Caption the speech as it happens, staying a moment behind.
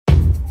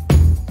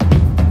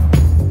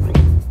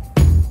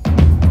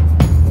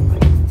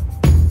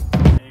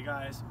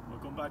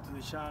back to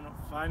the channel.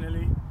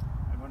 Finally,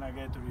 I'm gonna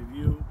get to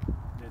review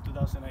the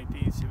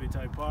 2019 Civic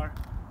Type R.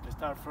 Let's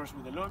start first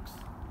with the looks.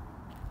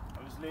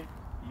 Obviously,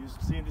 you've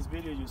seen this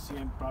video, you've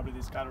seen probably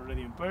this car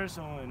already in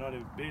person in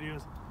other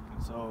videos.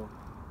 So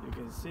you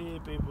can see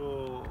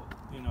people,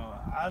 you know,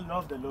 I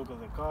love the look of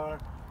the car.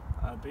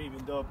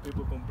 Even though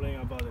people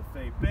complain about the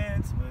fake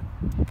vents, but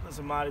it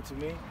doesn't matter to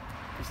me.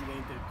 You see the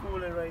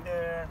intercooler right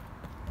there.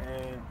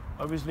 And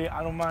obviously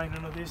I don't mind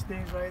none of these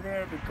things right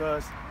there,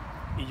 because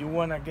if you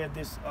want to get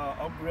this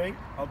upgrade,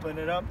 open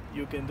it up,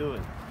 you can do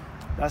it.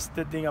 That's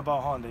the thing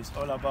about Honda, it's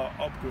all about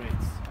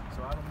upgrades.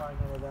 So I don't mind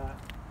none of that.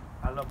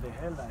 I love the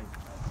headlights.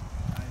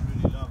 I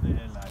really love the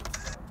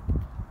headlights.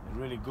 They're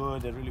really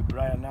good, they're really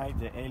bright at night.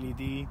 The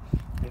LED,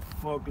 the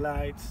fog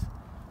lights.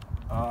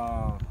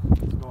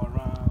 Let's go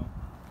around.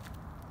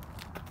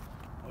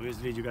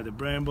 Obviously you got the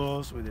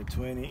Brembos with the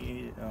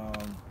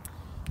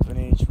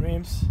 20-inch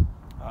rims.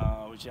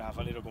 Which I have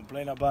a little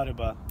complaint about it,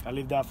 but I'll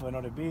leave that for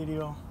another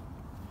video.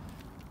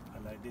 I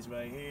like this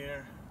right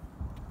here,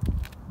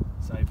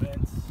 side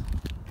vents.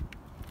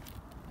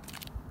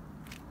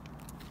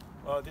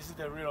 Well, this is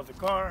the rear of the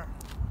car.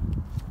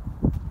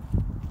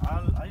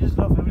 I just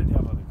love everything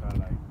about the car,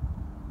 like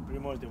pretty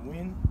much the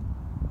wind,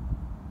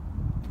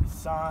 the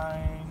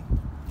sign,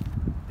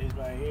 this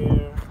right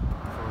here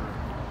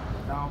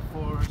for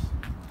downforce.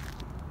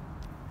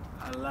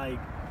 I like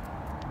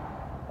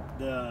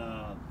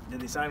the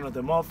design of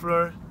the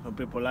muffler. Some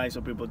people like,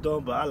 some people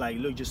don't, but I like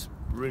it. Look just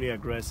really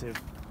aggressive.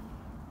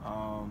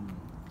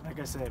 Like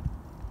I said,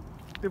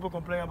 people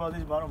complain about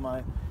this, but I don't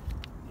mind.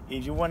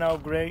 If you want to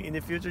upgrade in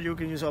the future, you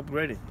can just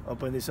upgrade it,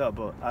 open this up,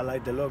 but I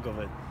like the look of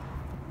it,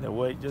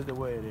 just the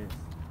way it is.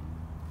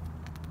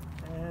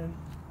 And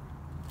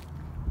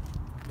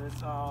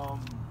let's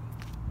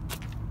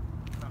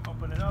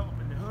open it up,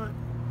 open the hood.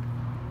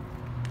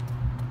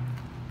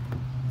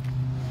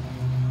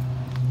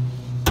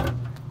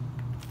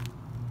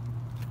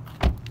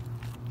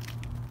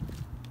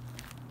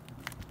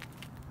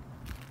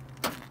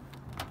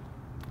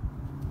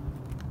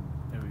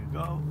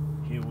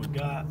 Here we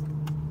got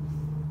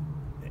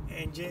the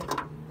engine,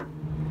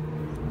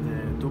 the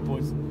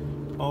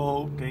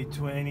 2.0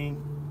 K20.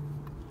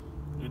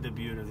 Look at the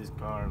beauty of this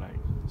car. Like,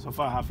 so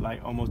far I have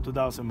like almost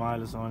 2,000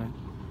 miles on it,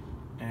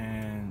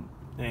 and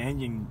the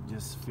engine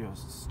just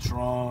feels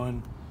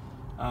strong.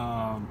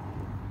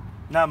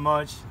 Not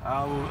much.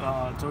 I will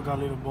talk a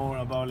little more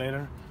about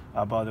later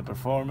about the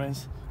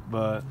performance,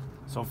 but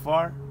so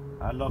far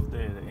I love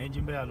the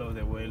engine bay. I love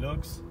the way it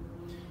looks.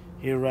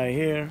 Right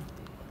here.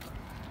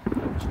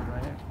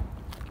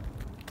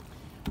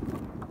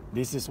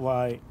 This is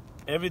why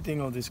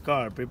everything on this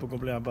car, people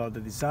complain about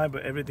the design,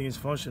 but everything is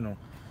functional.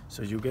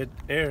 So you get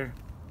air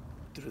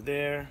through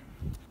there,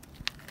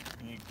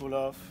 and you pull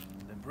off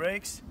the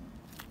brakes,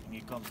 and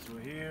you come through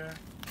here,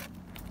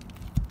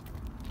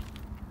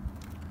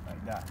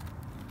 like that.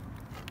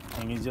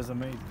 And it's just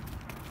amazing.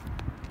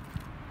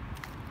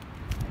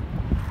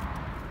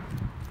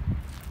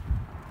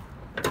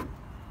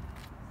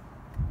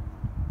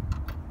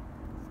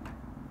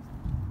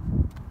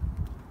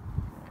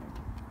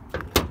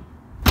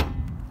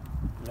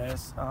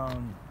 Let's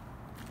open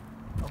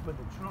the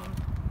trunk.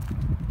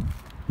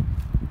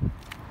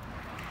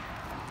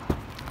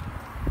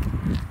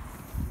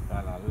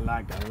 Got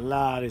like a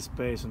lot of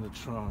space on the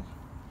trunk.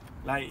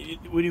 Like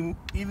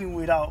even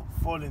without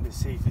folding the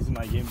seats. This is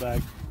my gym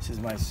bag. This is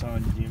my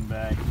son's gym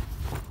bag,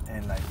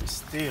 and like it's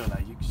still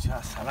like you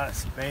just a lot of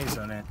space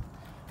on it.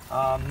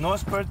 No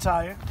spare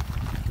tire,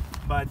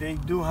 but they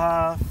do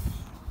have.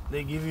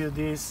 They give you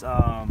this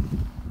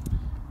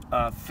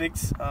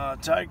fixed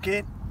tire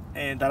kit,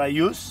 and that I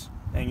use,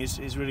 and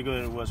it's really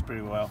good. It works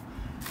pretty well.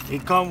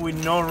 It comes with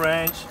no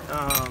wrench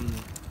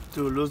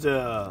to lose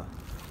the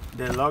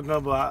lug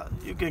nut, but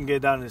you can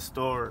get that in the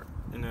store,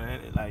 you know,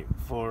 like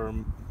for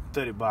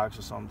 $30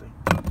 or something.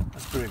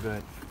 That's pretty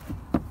good.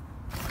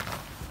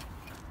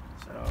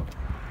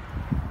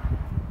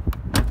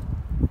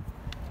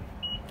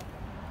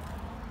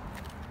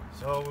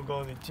 So we'll go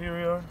with the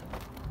interior.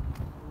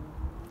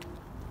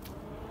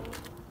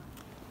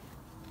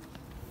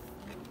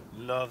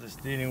 Love the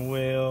steering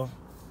wheel,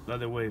 love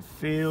the way it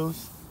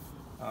feels.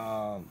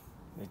 The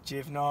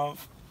shift knob,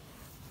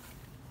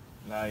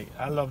 like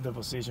I love the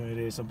position it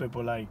is. Some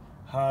people like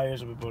higher,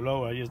 some people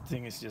lower. I just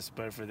think it's just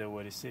perfect the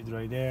way it sits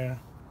right there.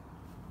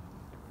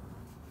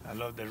 I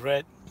love the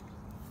red,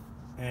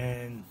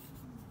 and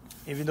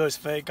even though it's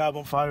fake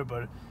carbon fiber,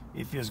 but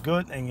it feels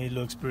good and it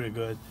looks pretty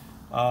good.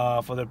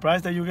 For the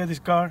price that you get this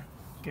car,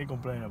 can't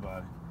complain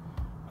about it.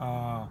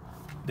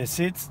 The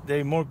seats,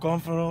 they're more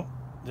comfortable.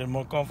 They're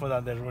more comfortable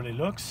than they really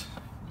looks.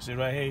 See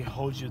right here, it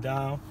holds you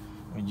down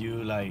when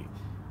you like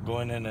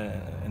going in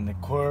the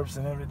curves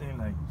and everything.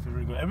 Like feel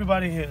really good.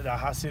 Everybody here that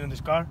has seen in this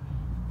car,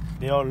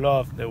 they all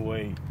love the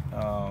way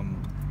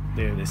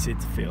the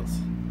seat feels.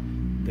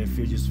 They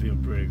just feel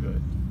pretty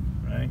good,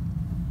 right?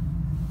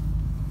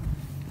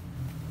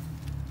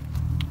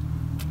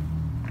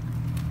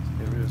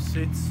 The real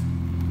seats.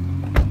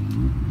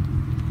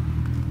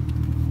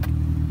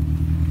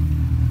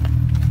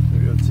 The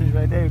real seats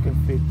right there. you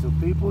can fit 2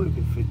 people, you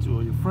can fit 2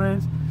 of your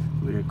friends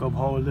with your cup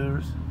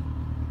holders.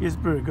 It's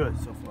pretty good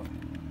so far.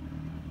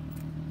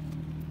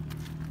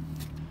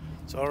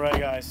 So alright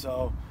guys,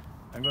 so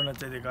I'm gonna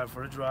take the car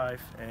for a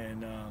drive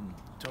and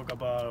talk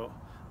about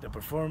the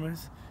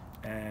performance,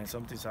 and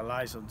some things I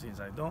like, some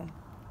things I don't.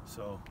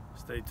 So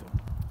stay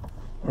tuned.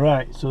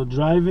 Alright, so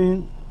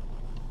driving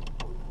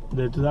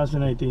the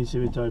 2018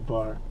 Civic Type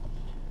R.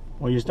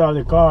 When you start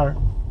the car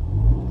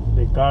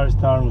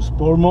starts in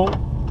sport mode.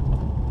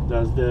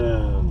 That's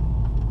the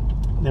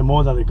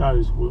mode that the car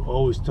will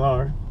always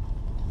start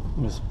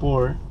in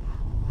sport,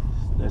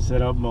 the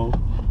setup mode.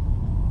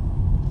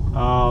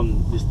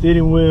 The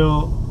steering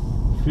wheel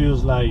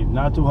feels like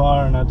not too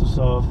hard, not too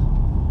soft.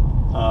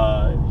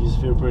 You just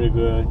feel pretty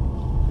good.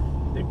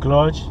 The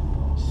clutch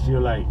just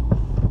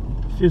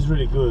feels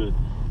really good.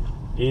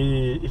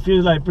 It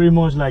feels like pretty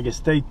much like a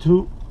state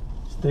 2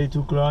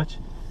 clutch,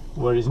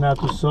 where it's not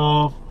too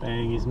soft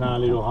and it's not a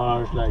little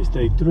harsh like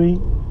state 3,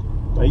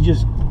 but it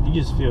just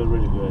feels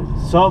really good.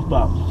 Soft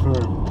but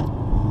firm.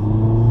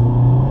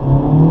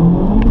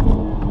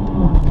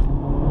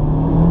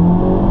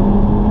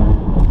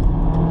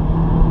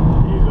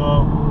 Here you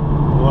go.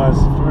 It was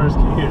first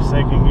gear,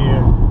 second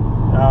gear.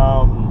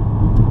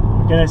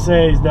 What can I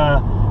say is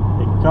that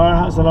the car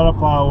has a lot of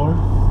power.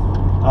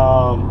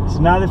 It's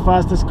not the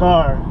fastest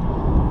car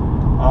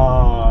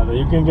that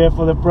you can get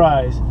for the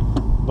price,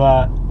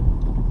 but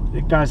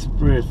the car's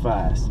pretty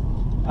fast.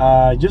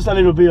 Just a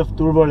little bit of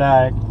turbo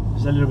lag,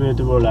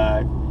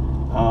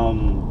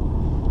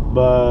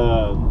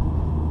 but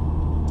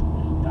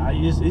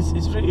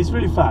it's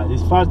really fast.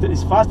 It's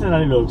faster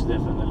than it looks,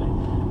 definitely,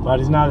 but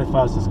it's not the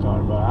fastest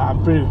car. But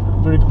I'm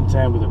pretty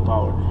content with the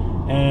power.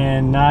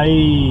 And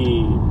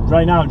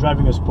right now I'm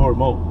driving a sport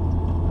mode.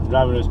 And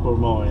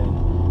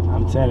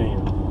I'm telling you,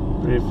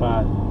 pretty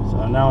fast.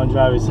 So now I'm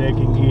driving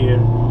second gear.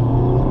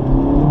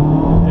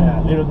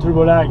 Yeah, little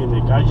turbo lag, and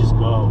the car just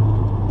go.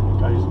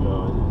 I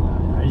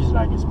just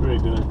like it's pretty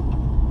good.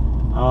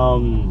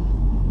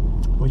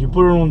 When you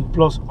put it on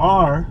plus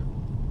R,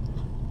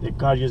 the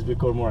car just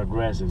becomes more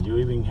aggressive. You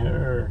even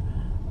hear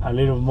a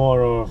little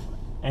more of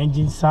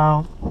engine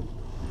sound.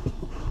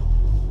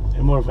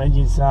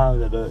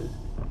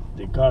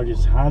 The car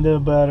just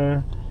handled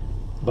better,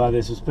 but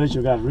the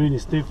suspension got really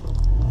stiff.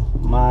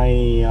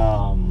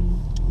 I'm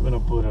gonna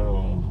put it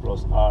on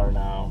plus R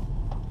now.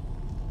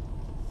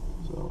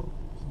 So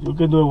you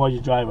can do it while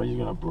you drive, but you're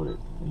gonna put it.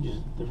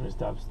 Just different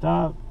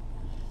stop.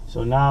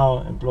 So now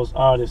in plus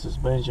R, the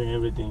suspension,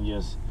 everything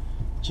just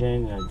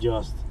change and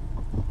adjust.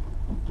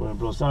 Put in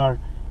plus R.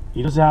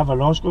 It doesn't have a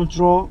launch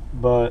control,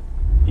 but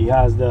it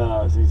has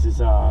since it's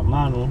a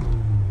manual.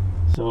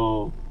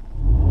 So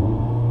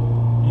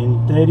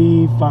in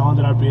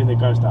 3,500 RPM, the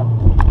car stops.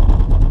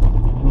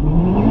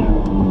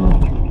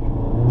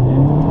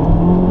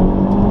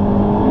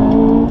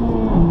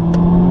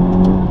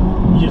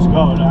 You just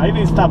go. I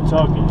even stopped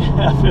talking.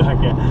 I feel like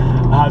I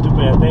have to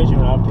pay attention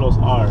when I plus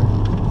R.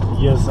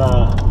 Just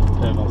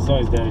my son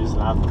is there just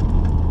laughing.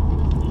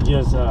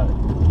 It's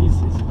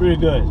pretty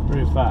good. It's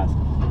pretty fast.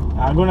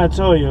 I'm gonna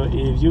tell you,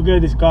 if you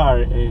get this car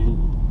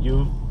and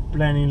you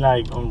planning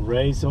like on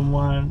race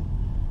someone,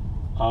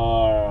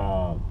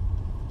 or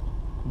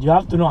you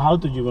have to know how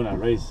you're gonna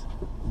race,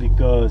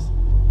 because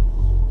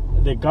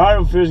the car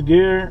in first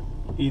gear,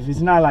 if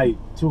it's not like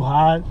too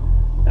hot,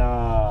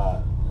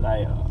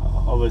 like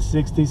over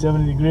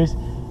 60-70 degrees,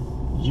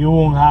 you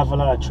won't have a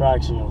lot of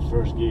traction in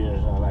first gear.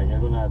 So like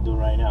I'm gonna do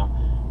right now,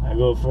 I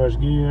go first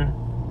gear,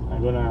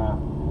 and the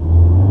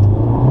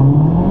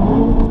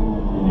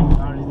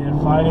car is there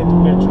fighting to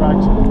get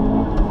traction. There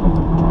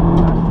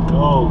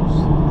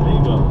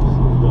it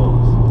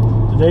goes.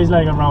 Today's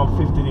like around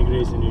 50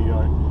 degrees in New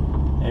York,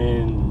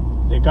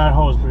 and the car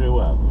holds pretty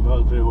well.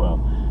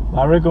 But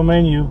I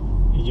recommend you,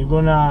 if you're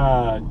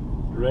gonna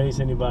race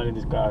anybody in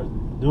this car,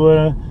 do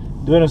it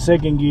a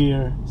second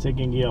gear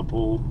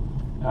pull,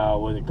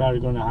 where the car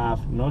is gonna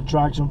have no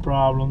traction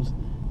problems,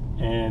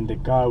 and the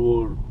car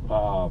will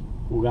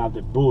have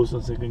the boost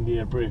on second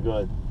gear pretty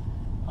good.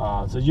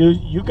 So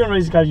you can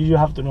race cars, you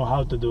have to know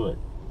how to do it.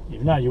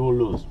 If not, you will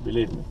lose,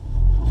 believe me.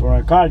 For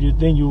a car you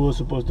think you were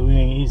supposed to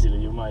win easily,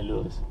 you might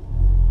lose.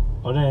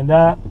 Other than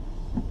that,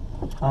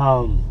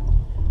 let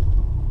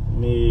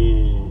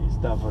me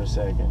stop for a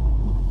second.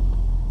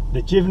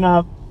 The shift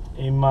knob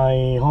in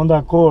my Honda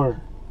Accord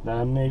that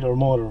I made or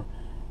motor,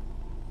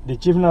 the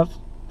shift knob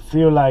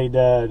feel like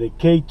the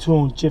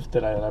K-Tune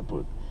shifter that I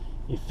put.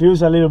 It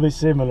feels a little bit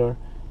similar.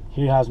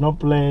 Here has no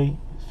play,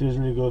 it feels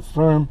really good,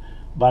 firm,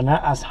 but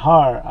not as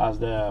hard as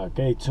the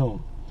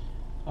K-Tune.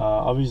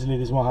 Obviously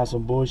this one has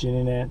some bushing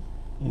in it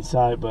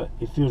inside, but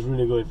it feels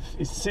really good.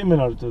 It's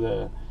similar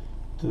to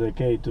the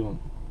K-Tune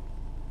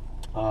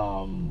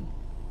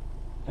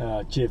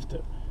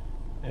shifter.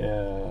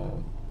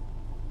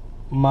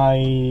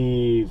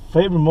 My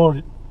favorite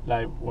mode,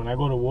 like when I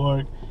go to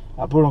work,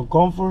 I put on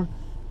comfort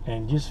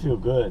and just feel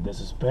good. The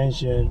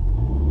suspension,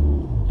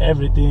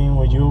 everything.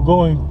 When you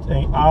go in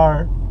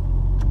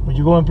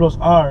plus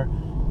R,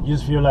 you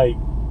just feel like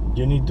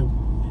you need to.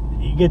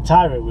 you get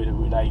tired with it.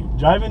 Like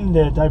driving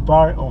the Type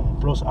R on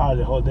Plus R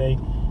the whole day,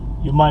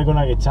 you might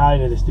gonna get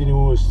tired. The steering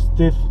wheel is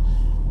stiff,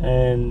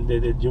 and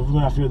you're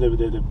gonna feel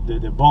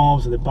the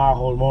bumps and the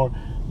pothole more.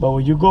 But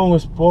when you go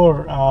with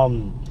Sport,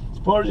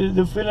 Sport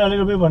you feel it a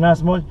little bit, but not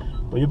as much.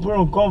 But you put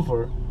on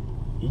Comfort,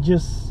 you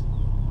just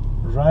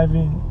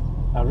driving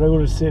a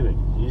regular Civic.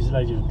 It's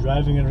like you're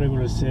driving a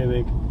regular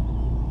Civic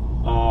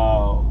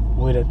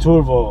with a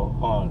turbo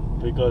on,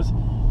 because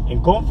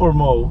in comfort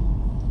mode,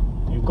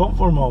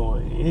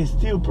 it's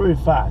still pretty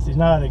fast. It's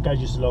not like the car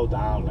just slow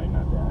down like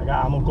that.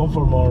 I'm on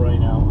comfort mode right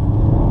now.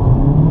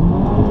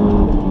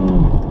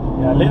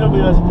 Yeah, a little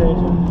bit of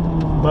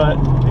hesitation, but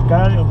the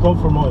car in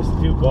comfort mode is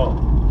still go.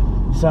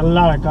 There's a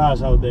lot of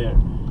cars out there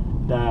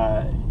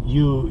that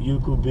you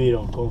could beat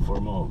on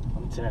comfort mode,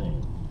 I'm telling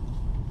you.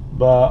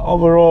 But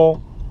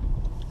overall,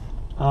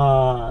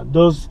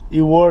 does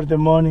it worth the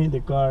money? The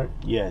car,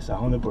 yes,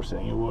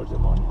 100% it worth the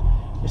money,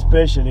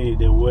 especially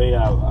the way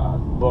I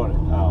bought it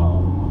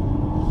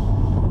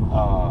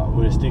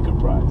with a sticker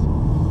price.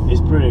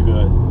 It's pretty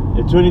good.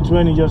 The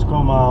 2020 just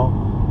come out,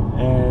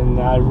 and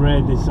I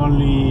read it's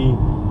only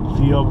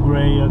few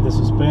upgrade of the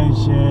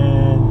suspension,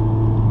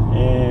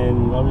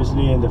 and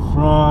obviously in the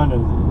front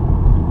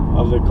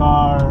of the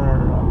car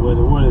where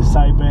the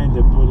side bend,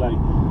 they put like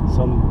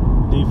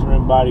some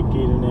different body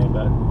kit in it.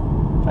 But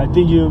I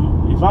think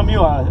if I'm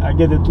you, I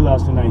get the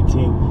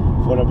 2019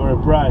 for a better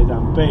price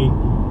and pay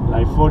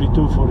like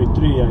 42,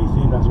 43. I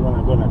think that's what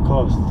I'm gonna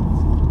cost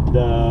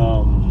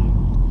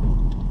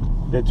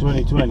the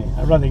 2020.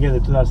 I'd rather get the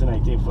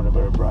 2019 for a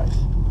better price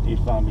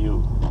if I'm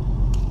you.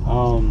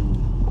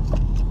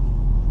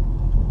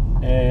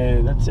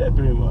 And that's it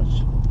pretty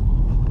much.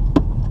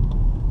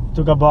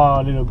 Talk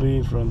about a little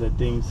bit from the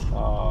things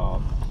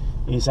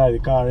inside the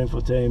car,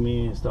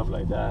 infotainment and stuff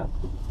like that.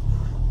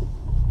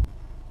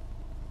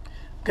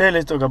 Okay,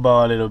 let's talk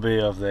about a little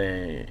bit of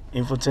the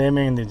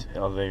infotainment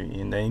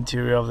in the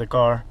interior of the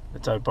car, the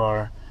Type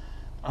R.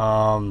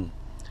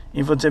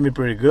 Infotainment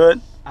pretty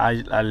good.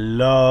 I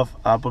love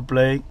Apple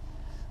Play.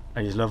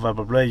 I just love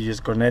Apple Play. You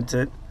just connect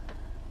it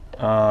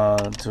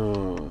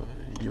to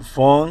your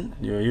phone,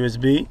 your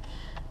USB,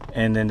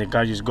 and then the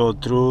car just go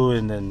through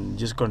and then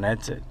just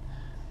connects it.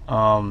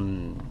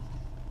 Right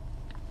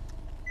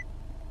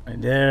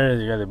there,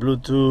 you got the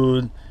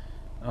Bluetooth.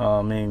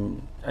 I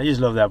mean, I just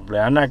love that play.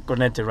 I'm not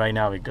connected right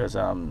now because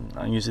I'm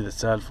using the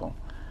cell phone,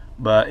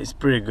 but it's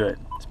pretty good.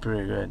 It's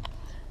pretty good.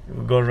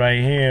 We go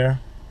right here.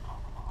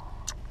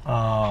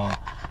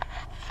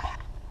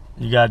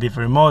 You got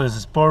different modes. There's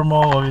a sport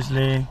mode,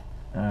 obviously.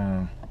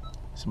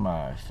 It's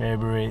my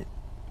favorite.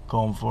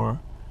 Comfort,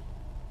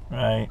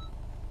 right?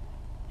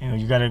 You know,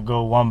 you gotta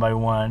go one by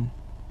one,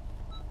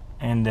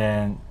 and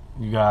then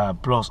you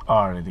got Plus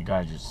R. The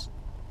guy just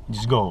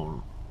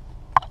go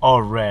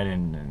all red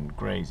and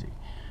crazy.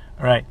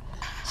 All right,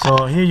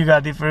 so here you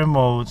got different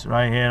modes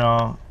right here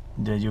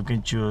that you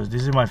can choose.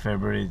 This is my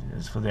favorite.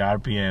 It's for the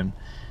RPM.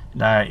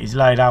 It's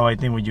light out. I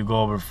think when you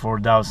go over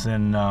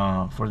 4,000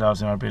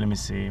 RPM. Let me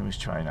see. Let's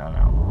try it out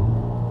now.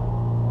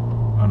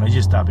 Oh no,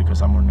 just stop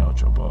because I'm on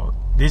neutral. But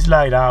this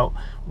light out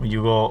when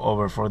you go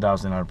over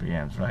 4,000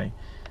 RPMs, right?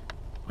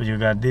 But you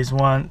got this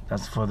one.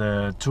 That's for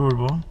the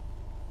turbo,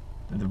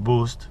 the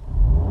boost.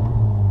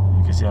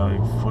 You can see how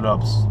it full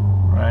ups,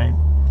 right?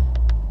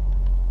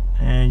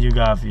 And you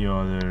got a few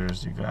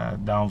others. You got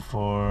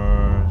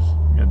downforce.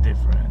 You got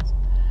different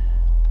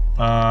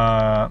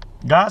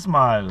gas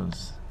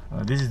miles.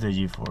 This is the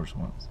G-force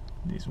ones.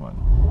 This one,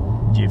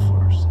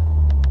 G-force.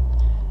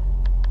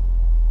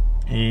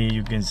 Here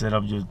you can set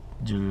up your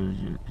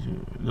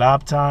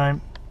lap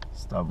time,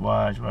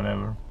 stopwatch,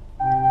 whatever.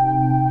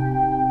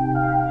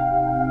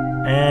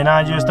 And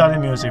I just started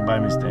music by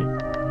mistake.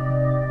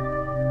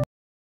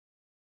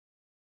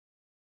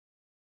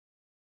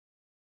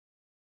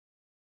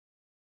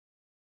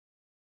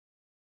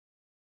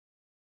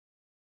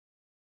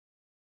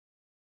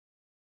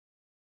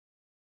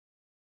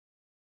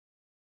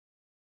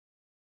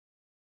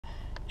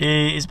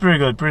 It's pretty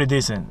good, pretty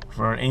decent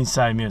for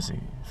inside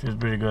music. Feels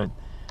pretty good.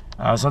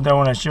 Something I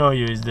want to show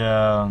you is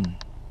the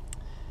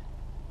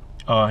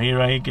here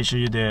I can show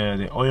you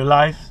the oil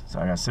life. So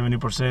I got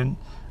 70%,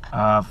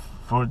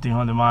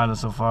 1,400 miles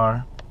so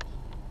far.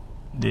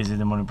 This is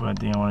the most important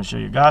thing I want to show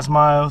you. Gas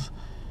miles.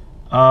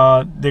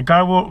 The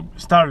car will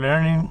start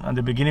learning. At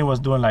the beginning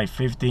was doing like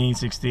 15,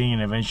 16,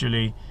 and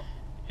eventually,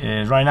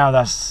 right now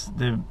that's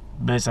the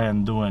best I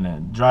am doing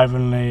it.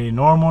 Driving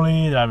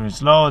normally, driving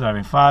slow,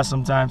 driving fast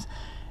sometimes.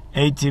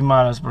 18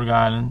 miles per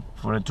gallon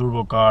for a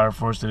turbo car,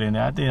 4-cylinder.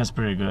 I think that's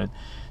pretty good.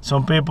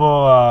 Some people,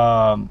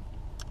 I'm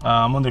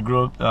on the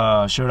group.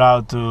 Shout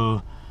out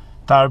to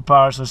Type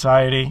R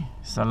Society.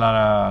 It's a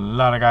lot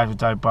of guys with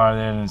Type R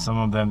there, and some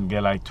of them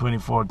get like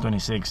 24,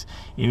 26.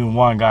 Even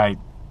one guy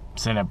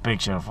sent a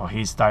picture for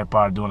his Type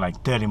R doing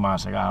like 30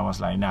 miles a gallon. I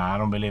was like, nah, I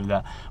don't believe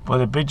that. But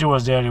the picture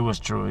was there. It was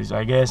true.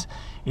 I guess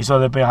it's all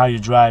depends how you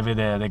drive it.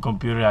 The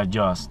computer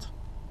adjusts.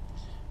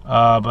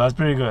 But that's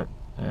pretty good.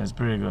 It's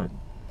pretty good.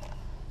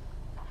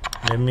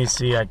 Let me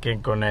see. I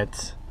can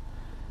connect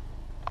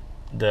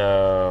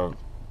the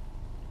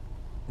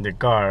the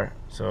car.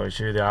 So I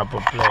show you the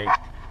Apple Play.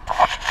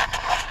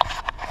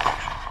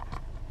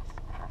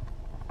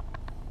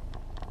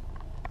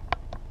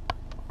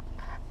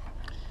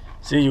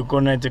 See, you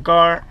connect the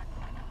car,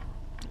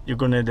 you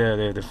connect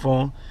the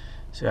phone.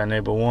 So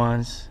enable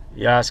once.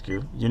 He asks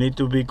you. You need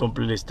to be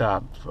completely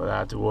stopped for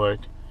that to work.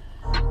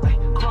 Alright.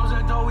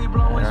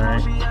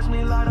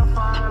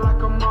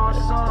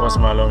 Pause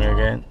my long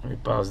again. We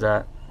pause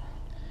that.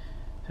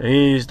 So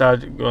here you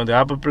start going to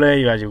Apple Play.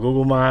 You got your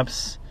Google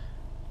Maps,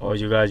 or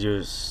you got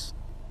your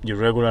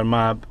regular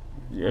map.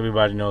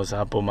 Everybody knows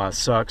Apple Maps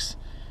sucks.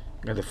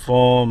 You got the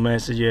phone,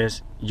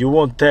 messages. You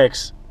won't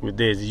text with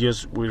this. You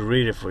just will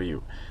read it for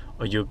you,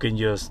 or you can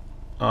just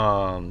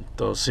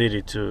tell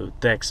Siri to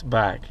text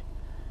back.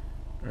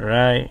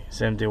 Right,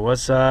 same thing.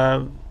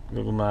 WhatsApp,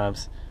 Google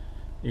Maps.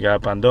 You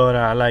got Pandora.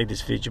 I like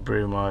this feature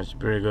pretty much.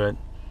 Pretty good.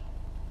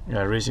 You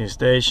got racing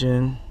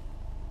station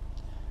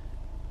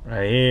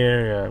right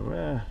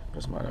here.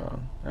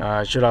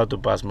 Shout out to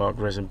Past Smoke.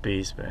 Rest in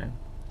peace, man.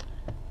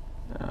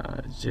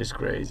 It's just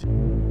crazy.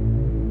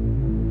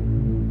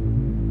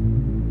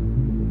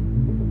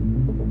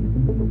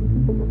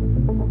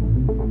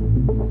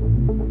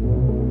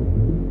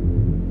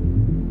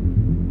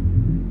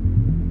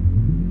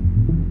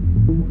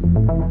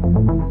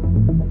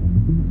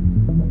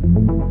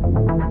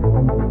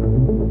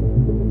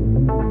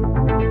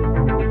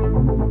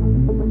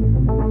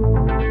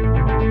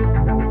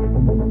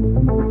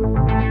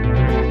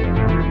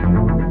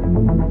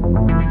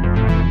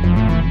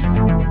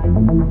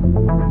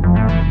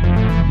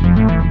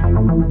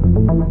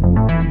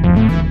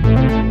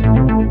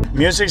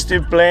 Music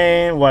still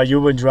playing while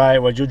you're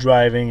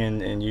driving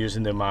and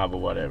using the map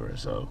or whatever.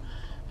 So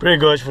pretty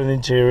good for the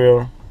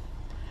interior.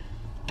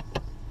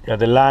 Got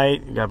the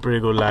light, got pretty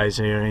good lights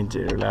here,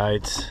 interior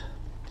lights.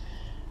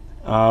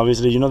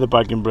 Obviously, you know the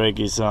parking brake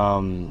is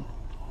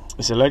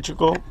it's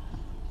electrical.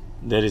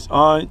 That is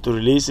on. To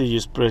release it, you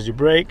just press your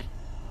brake.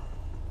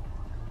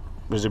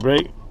 Press the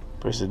brake,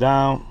 press it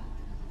down.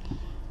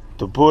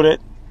 To put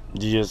it,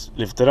 you just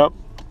lift it up.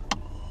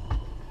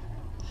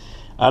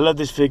 I love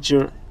this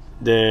feature,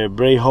 the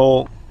brake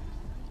hole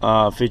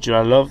feature.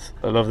 I love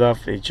that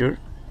feature,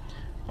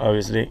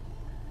 obviously,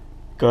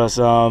 because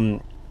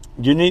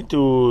you need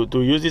to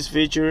use this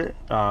feature,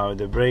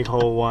 the brake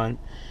hole one.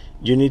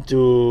 You need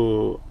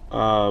to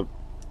have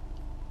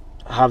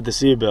the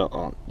seatbelt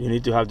on. You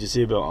need to have the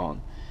seatbelt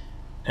on,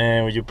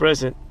 and when you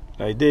press it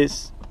like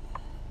this,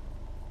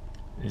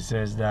 it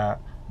says that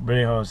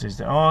brake hole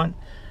system on.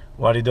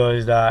 What it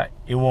does is that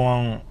it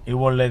won't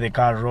let the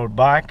car roll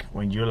back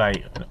when you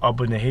like up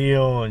in the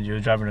hill and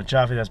you're driving the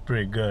traffic. That's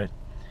pretty good.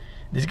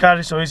 This car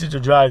is so easy to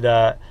drive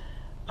that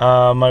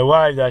my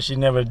wife, that she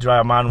never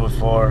drive a manual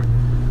before,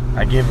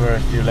 I give her a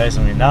few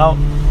lessons. And now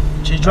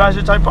she drives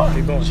the Type R.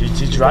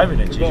 She's driving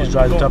it. She just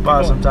drives the Type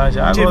R. Sometimes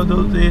I go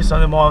do this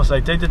on the mall. I was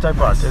like, take the Type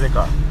R, take the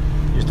car.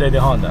 You take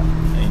the Honda,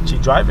 and she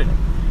driving it.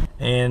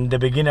 In the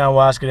beginning, I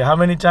was asking her how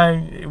many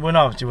times it went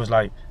off. She was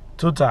like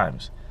 2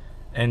 times.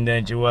 And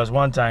then she was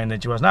 1 time, and then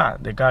she was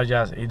not. The car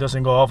just, it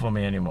doesn't go off on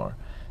me anymore.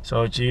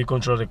 So she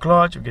controls the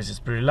clutch because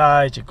it's pretty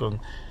light. She can,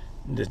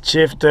 the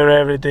shifter,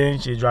 everything.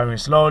 She's driving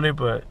slowly,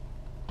 but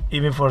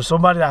even for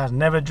somebody that has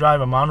never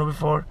driven a manual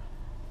before,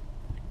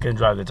 can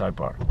drive the Type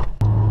R.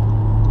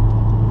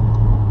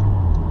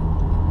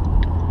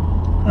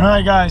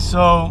 Alright guys,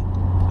 so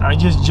I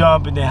just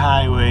jumped in the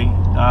highway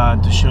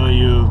to show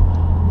you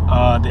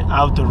the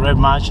auto red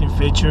matching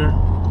feature.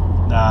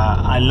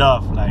 I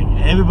love, like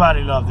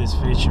everybody loves this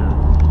feature,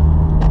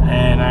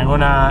 and I'm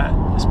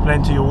gonna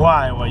explain to you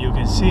why you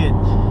can see it.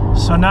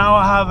 So now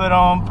I have it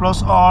on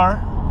plus R,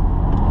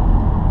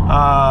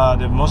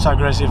 the most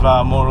aggressive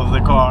mode of the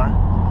car.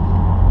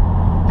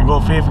 I go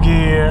 5th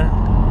gear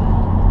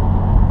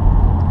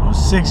or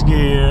 6th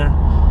gear,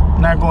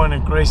 not going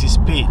at crazy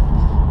speed.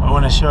 I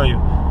want to show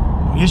you.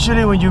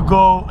 Usually when you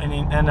go in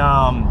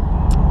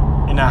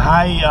a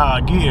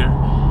high gear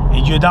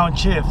and you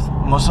downshift,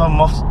 most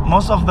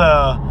of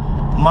the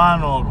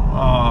manual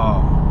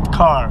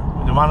car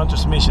with the manual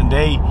transmission,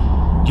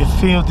 you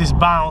feel this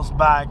bounce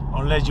back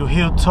unless you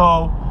heel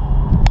toe.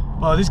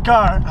 Well, this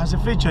car has a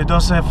feature. It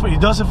does it for you.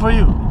 It does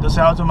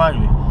it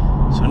automatically.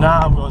 So now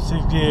I'm going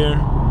 6th gear.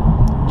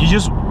 You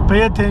just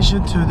pay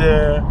attention to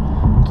the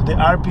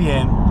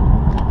RPM,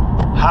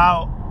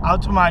 how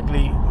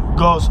automatically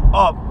goes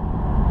up,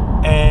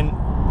 and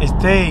it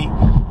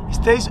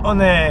stays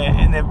on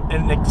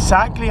an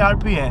exactly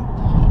RPM,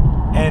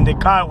 and the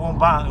car won't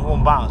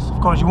bounce.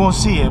 Of course, you won't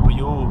see it, but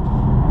you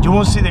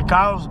won't see the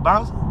car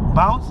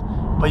bounce,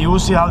 but you will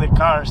see how the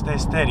car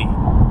stays steady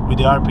with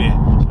the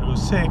RPM. So I go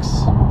 6,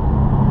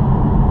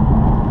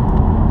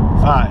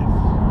 5,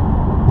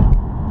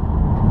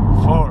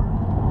 4,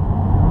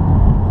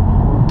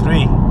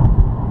 3,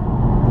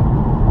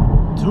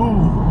 2,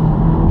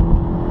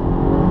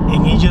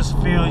 and you just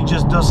feel it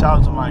just does it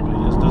automatically.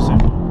 Just does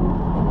it.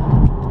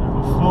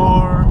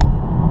 4,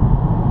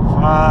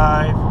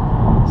 5,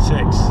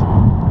 6.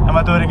 I'm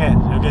gonna do it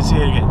again so you can see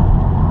it again.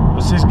 Go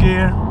 6th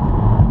gear,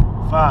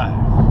 5,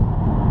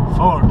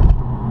 4,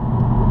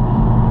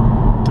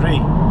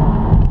 3,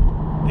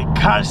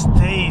 car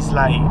stays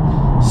like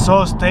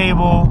so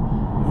stable,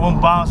 it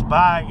won't bounce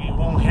back, it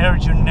won't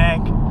hurt your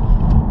neck.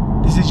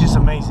 This is just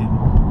amazing.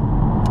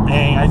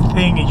 And I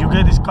think if you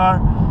get this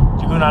car,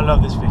 you're gonna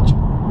love this feature.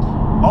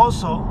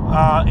 Also,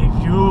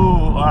 if you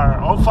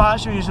are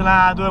old-fashioned, you say,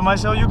 "I do it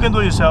myself," you can do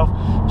it yourself.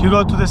 You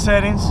go to the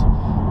settings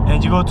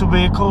and you go to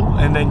vehicle,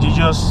 and then you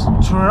just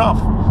turn it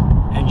off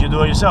and you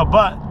do it yourself.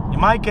 But in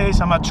my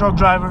case, I'm a truck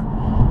driver.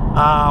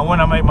 I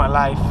want to make my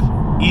life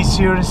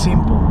easier and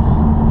simple,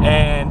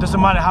 and doesn't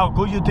matter how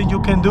good you think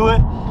you can do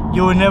it,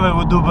 you will never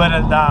do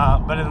better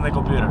than the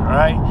computer. All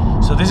right,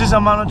 so this is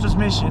a manual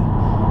transmission,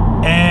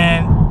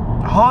 and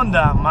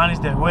Honda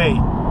managed their way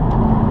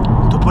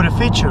to put a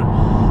feature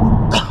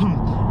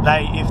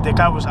like if the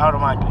car was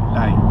automatic.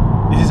 Like,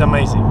 this is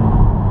amazing.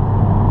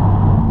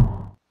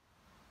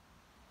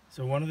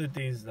 So one of the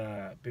things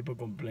that people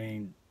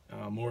complain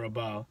more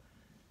about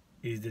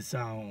is the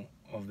sound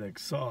of the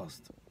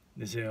exhaust.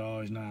 They say, oh,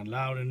 it's not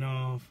loud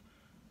enough,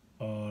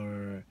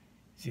 or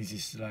since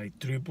it's like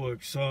triple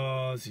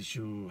exhaust, it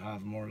should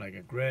have more like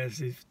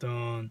aggressive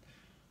tone.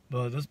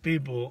 But those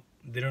people,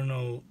 they don't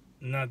know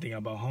nothing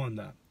about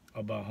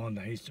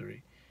Honda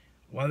history.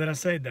 Why did I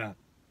say that?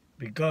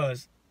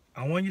 Because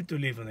I want you to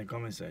leave in the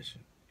comment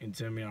section and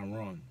tell me I'm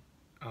wrong.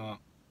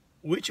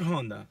 Which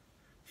Honda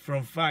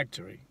from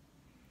factory,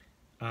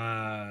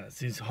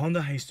 since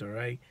Honda history,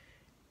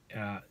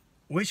 right?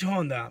 Which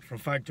Honda from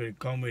factory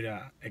come with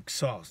a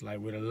exhaust, like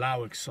with a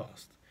loud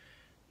exhaust?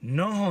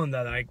 No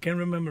Honda that I can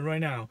remember right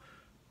now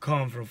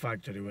come from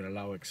factory with a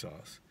loud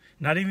exhaust.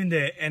 Not even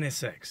the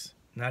NSX.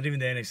 Not even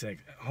the NSX.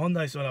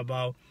 Honda is all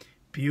about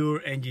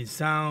pure engine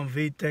sound,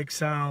 VTEC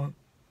sound.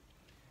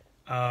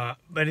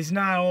 But it's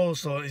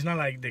not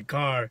like the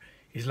car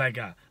is like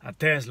a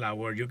Tesla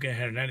where you can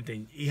hear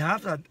anything. It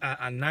has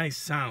a nice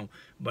sound,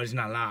 but it's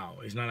not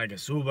loud. It's not like a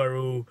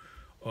Subaru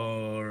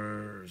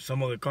or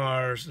some of the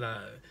cars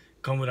that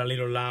come with a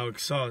little loud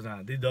exhaust.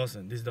 Nah, this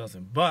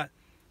doesn't. But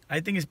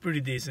I think it's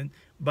pretty decent.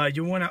 But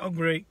you want to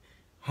upgrade,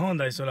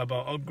 Honda is all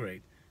about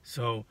upgrade.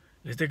 So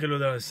let's take a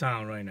look at the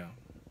sound right now.